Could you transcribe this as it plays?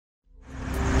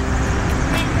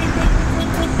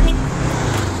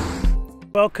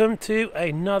Welcome to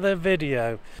another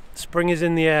video. Spring is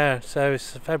in the air, so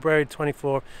it's February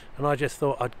 24th and I just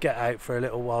thought I'd get out for a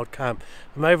little wild camp.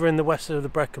 I'm over in the west of the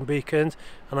Brecon Beacons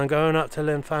and I'm going up to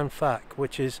Llyn y Fan Fach,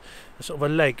 which is a sort of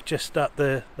a lake just up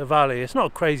the valley. It's not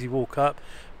a crazy walk up,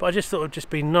 but I just thought it'd just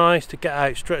be nice to get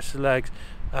out, stretch the legs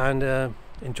and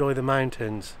enjoy the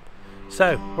mountains.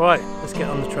 So, right, let's get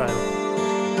on the trail.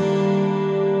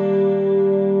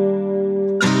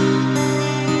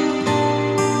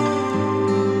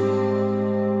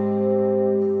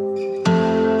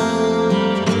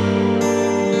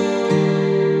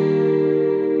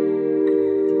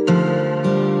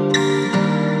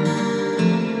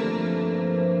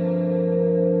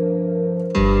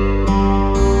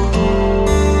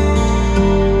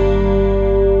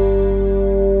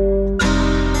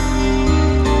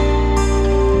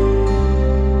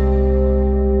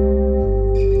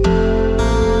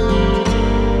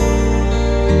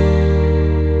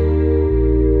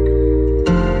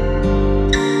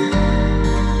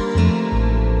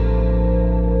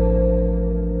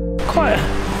 Quite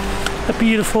a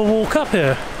beautiful walk up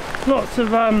here. Lots of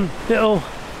little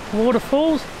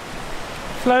waterfalls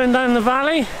flowing down the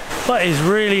valley, but it's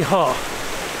really hot,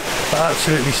 but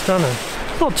absolutely stunning.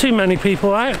 Not too many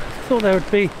people out. Thought there would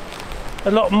be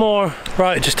a lot more.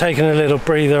 Right, just taking a little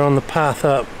breather on the path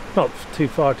up. Not too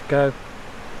far to go,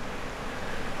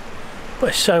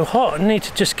 but it's so hot. I need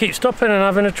to just keep stopping and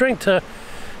having a drink to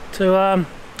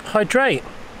hydrate.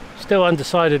 Still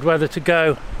undecided whether to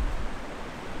go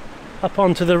up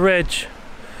onto the ridge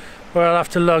where I'll have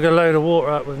to lug a load of water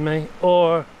up with me,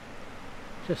 or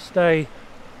just stay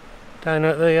down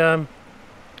at the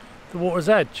water's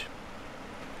edge,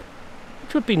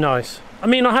 which would be nice. I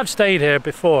mean, I have stayed here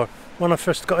before when I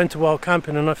first got into wild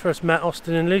camping and I first met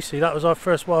Austin and Lucy. That was our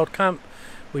first wild camp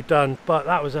we'd done, but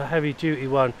that was a heavy duty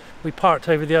one. We parked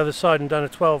over the other side and done a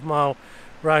 12-mile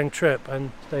round trip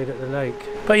and stayed at the lake.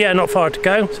 But yeah, not far to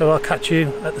go, so I'll catch you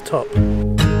at the top.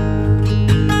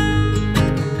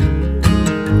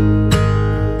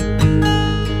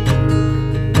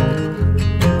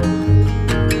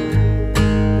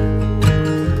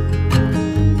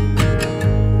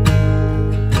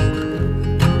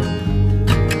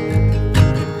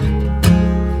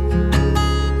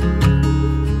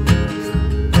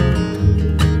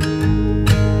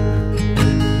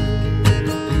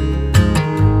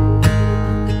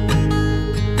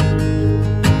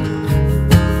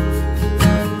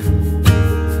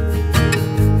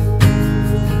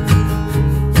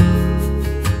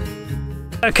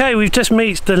 Okay, we've just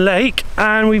reached the lake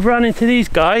and we've run into these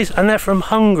guys and they're from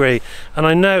Hungary, and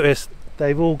I noticed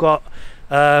they've all got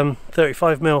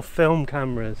 35mm film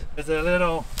cameras. There's a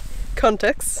little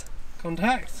contact.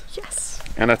 Yes.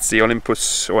 And that's the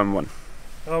Olympus OM1.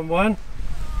 OM1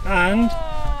 and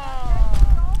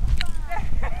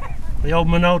the old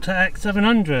Minolta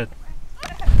X700.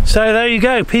 So there you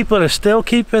go, people are still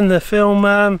keeping the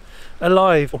film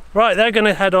alive. Right, they're going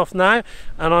to head off now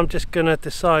and I'm just going to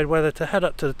decide whether to head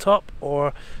up to the top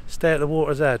or stay at the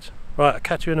water's edge. Right, I'll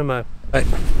catch you in a mo. Right,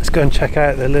 let's go and check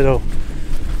out the little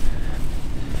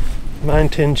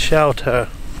mountain shelter.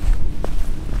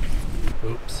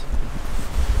 Oops.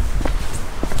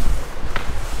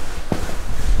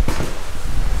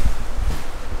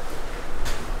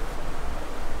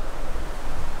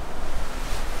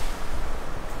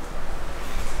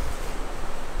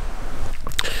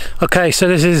 Okay, so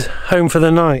this is home for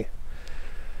the night.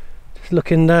 Just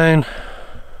looking down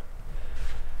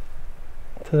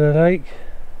to the lake.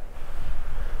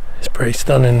 It's pretty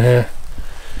stunning here.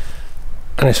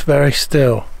 And it's very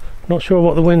still. Not sure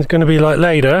what the wind's going to be like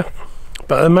later,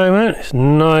 but at the moment it's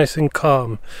nice and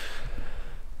calm.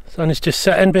 Sun is just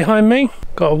setting behind me.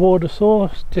 Got a water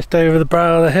source just over the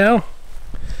brow of the hill.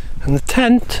 And the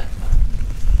tent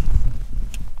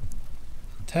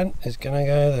is going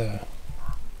to go there.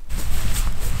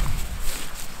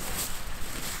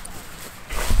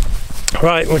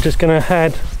 Right, we're just going to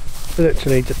head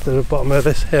literally just to the bottom of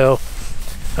this hill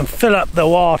and fill up the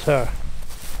water.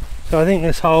 So I think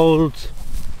this holds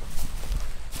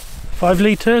 5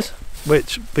 litres,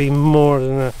 which would be more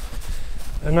than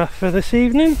enough for this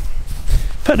evening.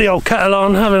 Put the old kettle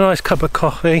on, have a nice cup of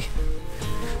coffee,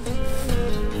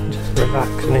 and just relax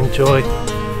and enjoy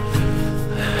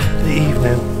the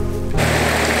evening.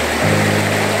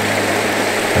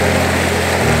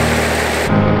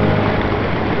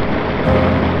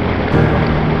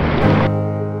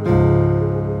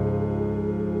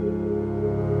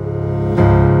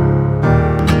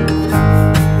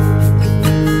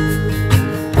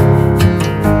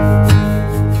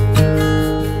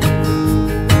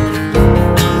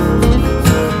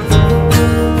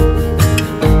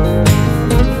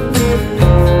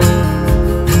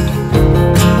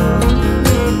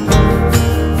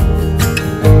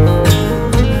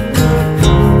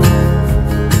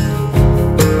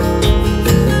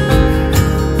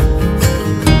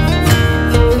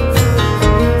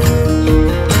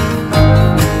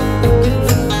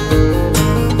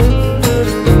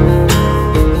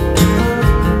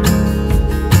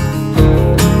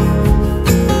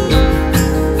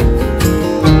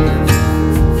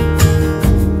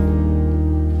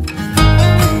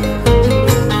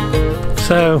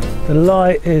 The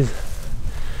light is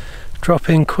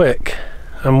dropping quick,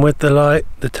 and with the light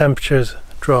the temperatures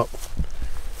drop.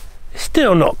 It's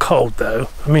still not cold though.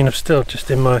 I mean, I'm still just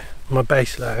in my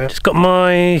base layer. Just got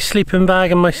my sleeping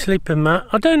bag and my sleeping mat.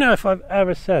 I don't know if I've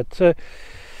ever said, so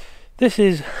this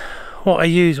is what I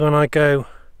use when I go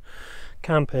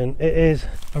camping. It is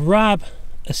a Rab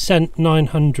Ascent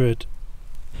 900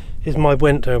 is my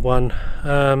winter one.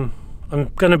 I'm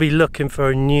going to be looking for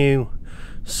a new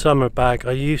summer bag.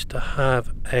 I used to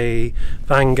have a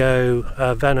Van Gogh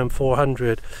Venom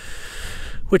 400,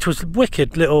 which was a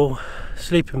wicked little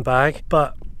sleeping bag,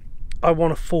 but I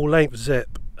want a full length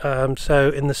zip,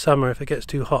 so in the summer if it gets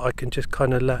too hot I can just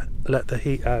kind of let the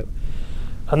heat out.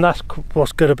 And that's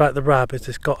what's good about the Rab, is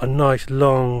it's got a nice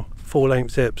long full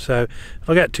length zip, so if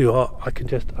I get too hot I can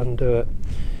just undo it.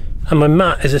 And my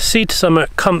mat is a Sea to Summer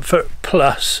Comfort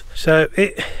Plus, so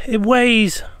it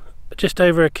weighs just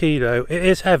over 1 kilo. It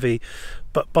is heavy,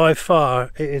 but by far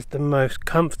it is the most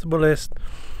comfortablest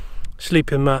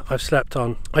sleeping mat I've slept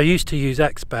on. I used to use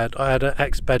X-Bed. I had an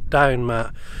X-Bed down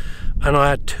mat and I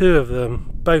had 2 of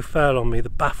them. Both fell on me. The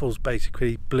baffles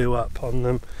basically blew up on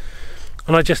them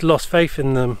and I just lost faith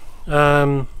in them.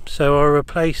 So I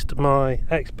replaced my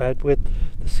X-Bed with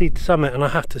the Sea to Summit, and I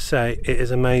have to say it is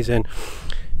amazing.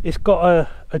 It's got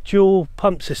a dual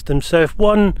pump system, so if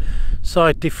one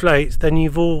side deflates then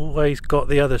you've always got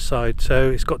the other side.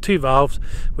 So it's got 2 valves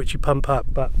which you pump up,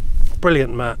 but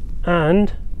brilliant mat.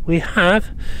 And we have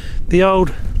the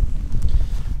old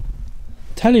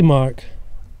Telemark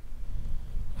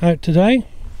out today.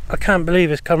 I can't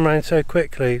believe it's come around so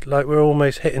quickly, like we're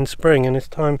almost hitting spring and it's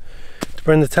time to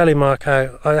bring the Telemark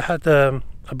out.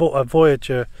 I bought a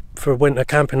Voyager for winter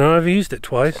camping and I've used it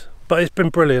twice, but it's been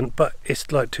brilliant, but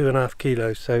it's like 2.5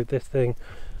 kilos, so this thing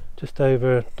just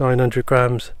over 900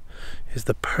 grams is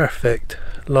the perfect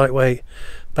lightweight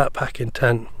backpacking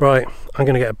tent. Right, I'm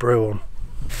gonna get a brew on.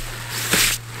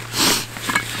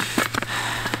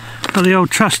 Got the old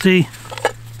trusty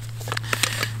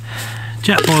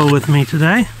jet boil with me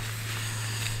today.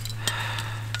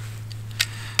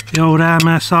 The old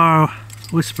MSR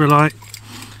whisper light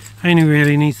only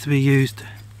really needs to be used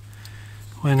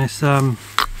when it's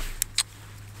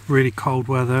really cold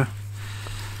weather,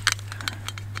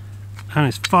 and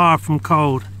it's far from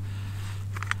cold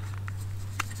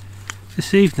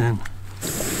this evening.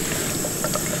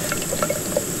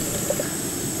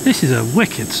 This is a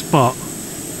wicked spot,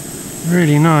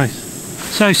 really nice.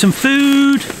 So some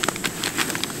food,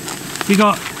 we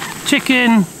got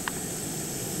chicken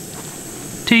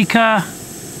tikka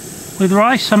with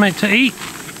rice, something to eat.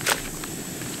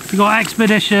 We got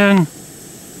Expedition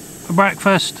for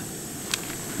breakfast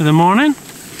for the morning,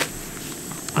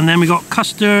 and then we got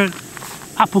custard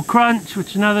apple crunch, which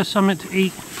is another something to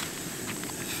eat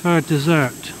for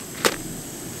dessert.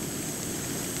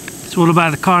 It's all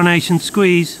about the carnation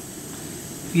squeeze.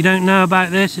 If you don't know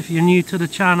about this, if you're new to the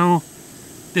channel,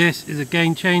 this is a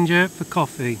game changer for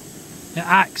coffee. It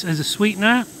acts as a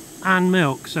sweetener and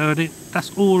milk, so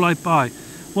that's all I buy.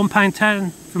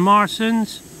 £1.10 from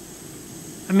Morrison's.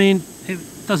 I mean, it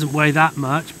doesn't weigh that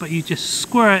much, but you just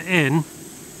square it in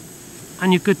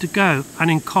and you're good to go.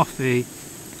 And in coffee,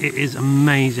 it is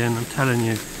amazing, I'm telling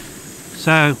you.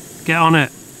 So get on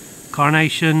it.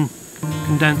 Carnation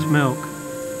condensed milk.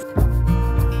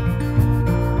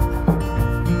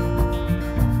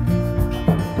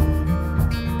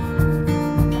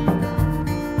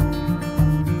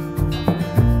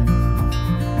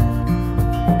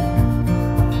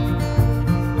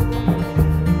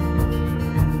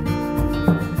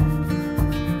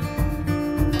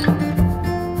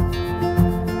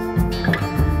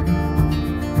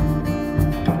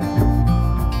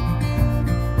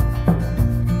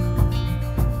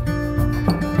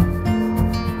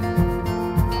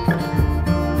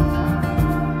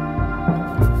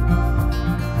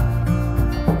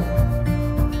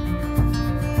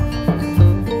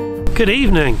 Good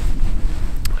evening,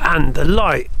 and the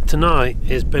light tonight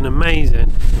has been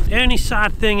amazing. The only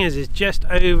sad thing is just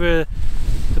over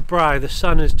the brow the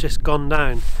sun has just gone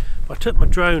down. I took my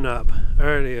drone up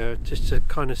earlier just to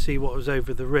kind of see what was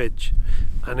over the ridge,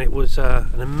 and it was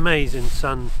an amazing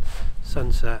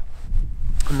sunset,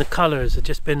 and the colours have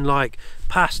just been like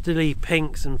pastel-y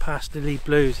pinks and pastel-y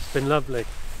blues. It's been lovely,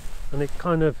 and it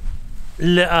kind of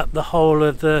lit up the whole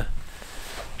of the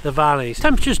valleys.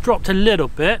 Temperature's dropped a little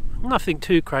bit, nothing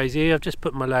too crazy. I've just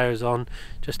put my layers on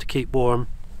just to keep warm,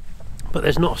 but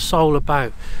there's not a soul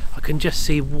about. I can just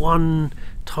see one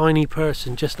tiny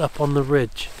person just up on the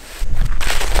ridge.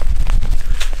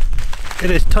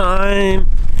 It is time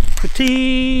for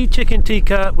tea, chicken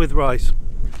tikka with rice,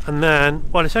 and then,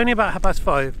 well, it's only about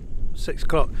 5:30, 6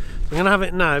 o'clock. I'm going to have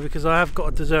it now because I have got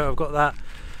a dessert. I've got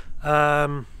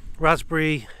that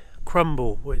raspberry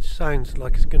crumble, which sounds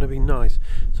like it's going to be nice,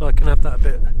 so I can have that a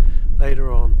bit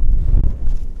later on.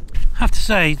 I have to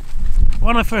say,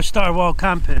 when I first started wild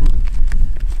camping,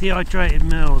 dehydrated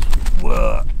meals,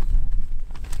 whoa,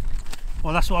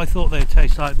 well, that's what I thought they would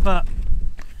taste like, but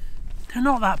they're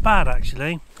not that bad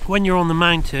actually. When you're on the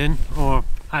mountain or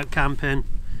out camping,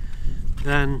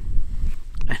 then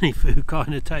any food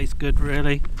kind of tastes good,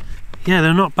 really. Yeah,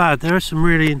 they're not bad. There are some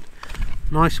really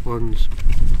nice ones,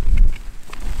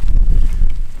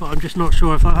 but I'm just not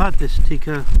sure if I've had this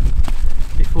tikka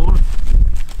before.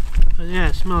 But yeah,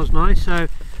 it smells nice, so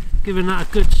giving that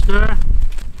a good stir.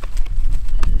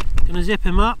 Gonna zip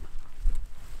him up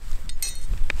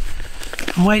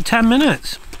and wait 10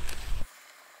 minutes.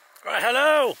 Right,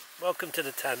 hello, welcome to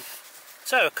the tent.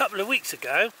 So a couple of weeks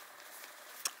ago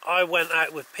I went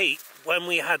out with Pete when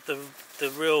we had the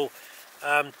real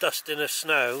dusting of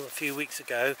snow a few weeks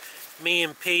ago. Me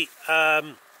and Pete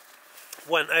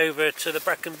went over to the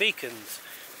Brecon Beacons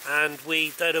and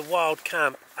we did a wild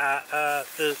camp at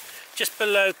just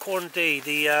below Corndee.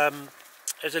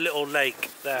 There's a little lake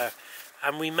there,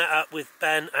 and we met up with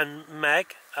Ben and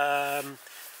Meg.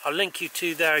 I'll link you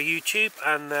to their YouTube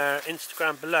and their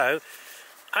Instagram below.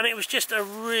 And it was just a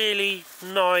really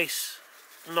nice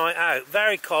night out.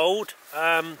 Very cold,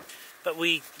 but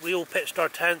we all pitched our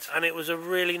tents and it was a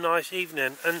really nice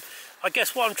evening. And I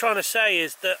guess what I'm trying to say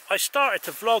is that I started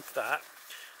to vlog that,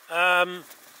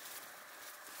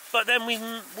 but then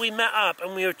we met up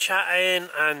and we were chatting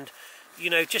and,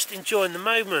 you know, just enjoying the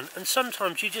moment. And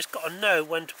sometimes you just got to know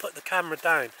when to put the camera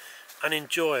down and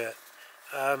enjoy it.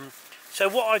 So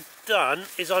what I've done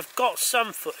is I've got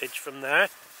some footage from there,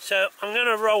 so I'm going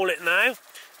to roll it now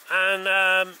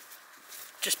and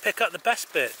just pick up the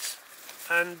best bits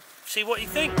and see what you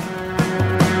think.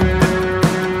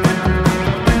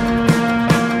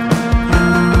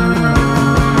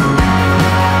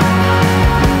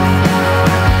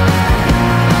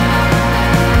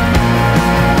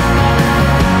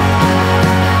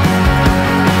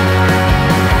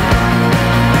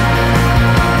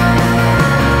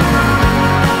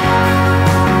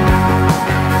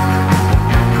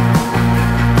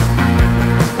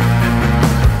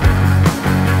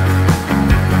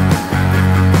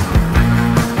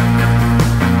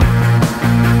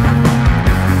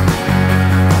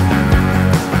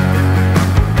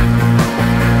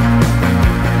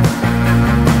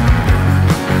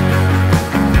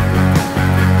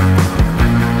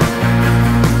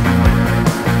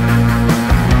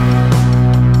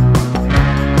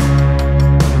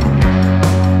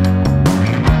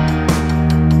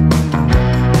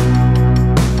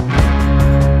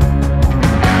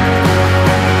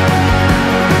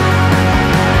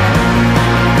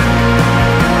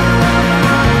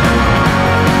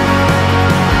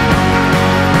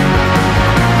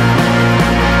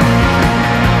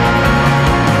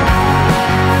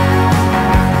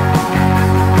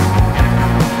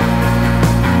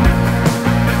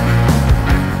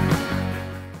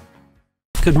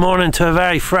 Good morning to a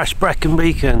very fresh Brecon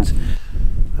Beacons,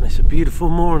 and it's a beautiful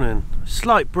morning.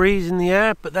 Slight breeze in the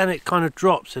air, but then it kind of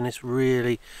drops and it's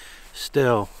really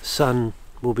still. Sun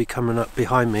will be coming up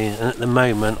behind me, and at the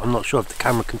moment I'm not sure if the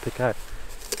camera can pick out,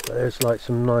 but there's like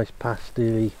some nice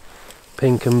pastel-y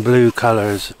pink and blue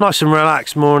colours. Nice and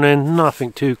relaxed morning,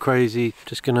 nothing too crazy,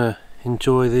 just gonna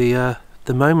enjoy the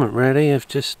moment really of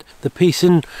just the peace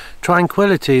and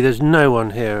tranquility. There's no one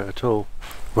here at all.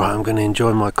 Right, I'm going to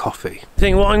enjoy my coffee. I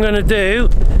think what I'm going to do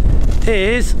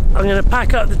is I'm going to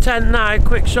pack up the tent now,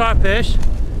 quick sharpish,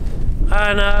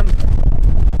 and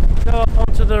go up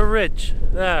onto the ridge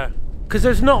there, because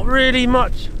there's not really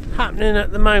much happening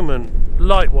at the moment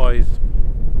light wise.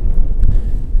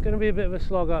 It's going to be a bit of a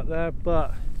slog up there,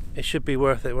 but it should be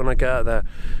worth it when I get out there.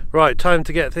 Right, time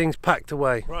to get things packed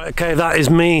away. Right, okay, that is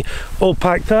me all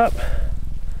packed up.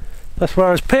 That's where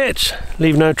I was pitched,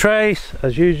 leave no trace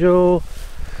as usual.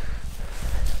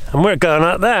 And we're going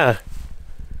out there.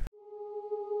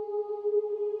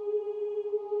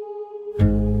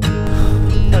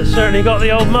 That's certainly got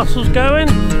the old muscles going.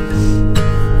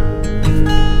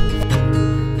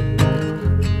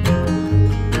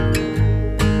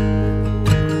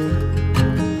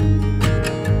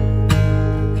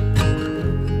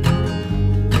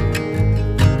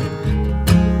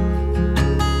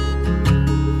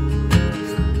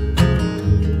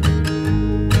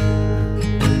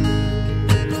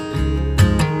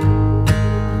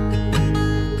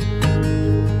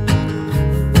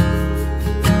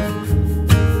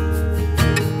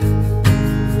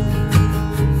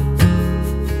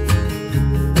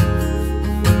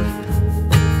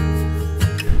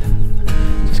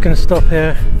 stop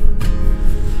here,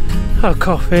 have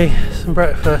coffee, some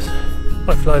breakfast,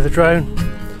 might fly the drone,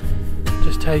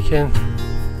 just take in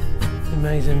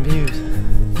amazing views.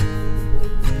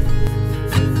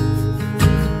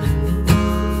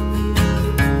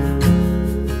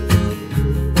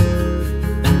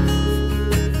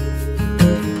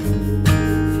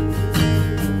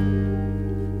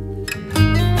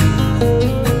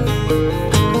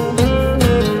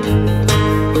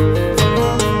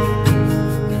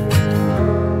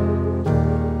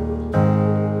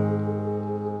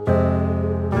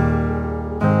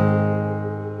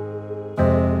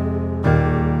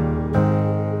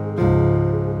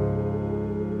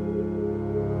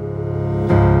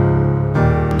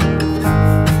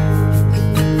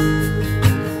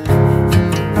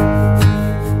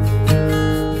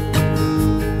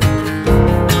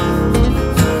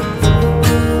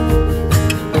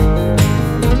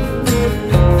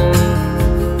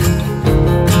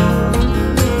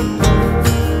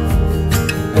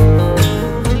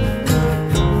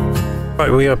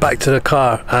 Right, we are back to the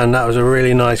car, and that was a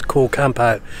really nice cool camp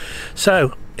out.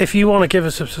 So if you want to give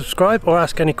us a subscribe or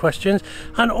ask any questions,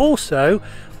 and also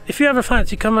if you ever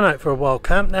fancy coming out for a wild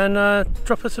camp, then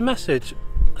drop us a message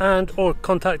and or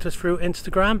contact us through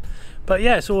Instagram. But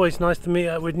yeah, it's always nice to meet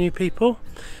up with new people.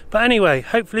 But anyway,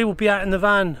 hopefully we'll be out in the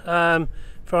van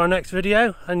for our next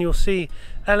video, and you'll see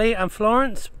Ellie and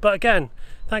Florence. But again,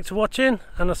 thanks for watching,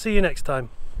 and I'll see you next time.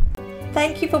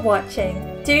 Thank you for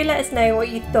watching. Do let us know what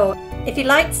you thought. If you'd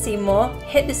like to see more,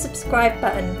 hit the subscribe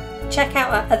button. Check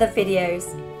out our other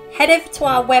videos. Head over to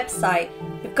our website.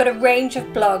 We've got a range of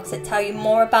blogs that tell you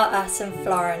more about us and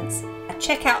Florence.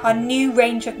 Check out our new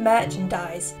range of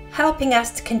merchandise, helping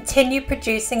us to continue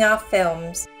producing our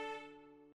films.